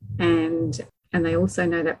program, and they also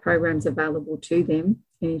know that program's available to them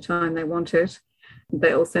anytime they want it.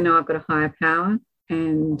 They also know I've got a higher power,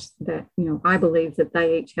 and that, I believe that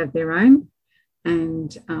they each have their own.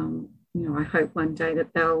 And, I hope one day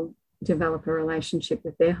that they'll develop a relationship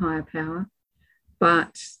with their higher power,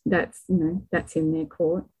 but that's in their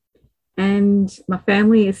court. And my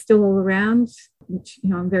family is still all around, which,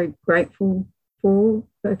 I'm very grateful for.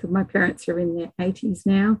 Both of my parents are in their 80s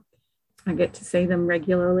now. I get to see them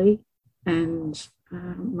regularly. And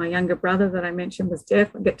my younger brother that I mentioned was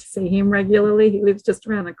deaf. I get to see him regularly. He lives just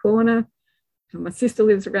around the corner. And my sister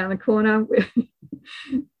lives around the corner.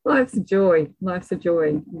 Life's a joy. Life's a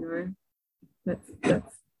joy, That's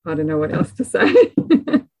I don't know what else to say.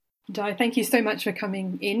 Di, thank you so much for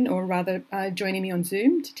coming in, or rather joining me on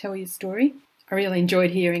Zoom to tell your story. I really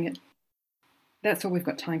enjoyed hearing it. That's all we've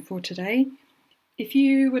got time for today. If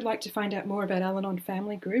you would like to find out more about Al-Anon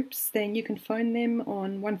family groups, then you can phone them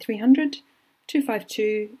on 1300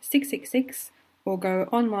 252 666 or go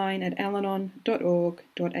online at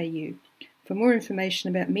alanon.org.au for more information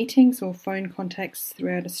about meetings or phone contacts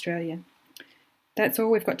throughout Australia. That's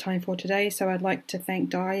all we've got time for today, so I'd like to thank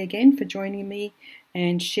Di again for joining me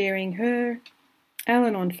and sharing her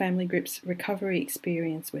Al-Anon family group's recovery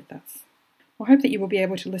experience with us. I hope that you will be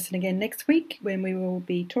able to listen again next week when we will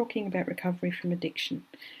be talking about recovery from addiction.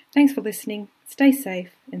 Thanks for listening, stay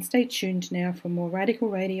safe, and stay tuned now for more Radical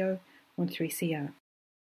Radio on 3CR.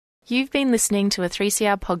 You've been listening to a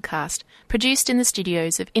 3CR podcast produced in the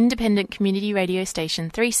studios of independent community radio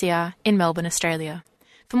station 3CR in Melbourne, Australia.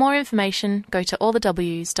 For more information, go to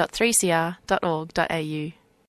allthews.3cr.org.au.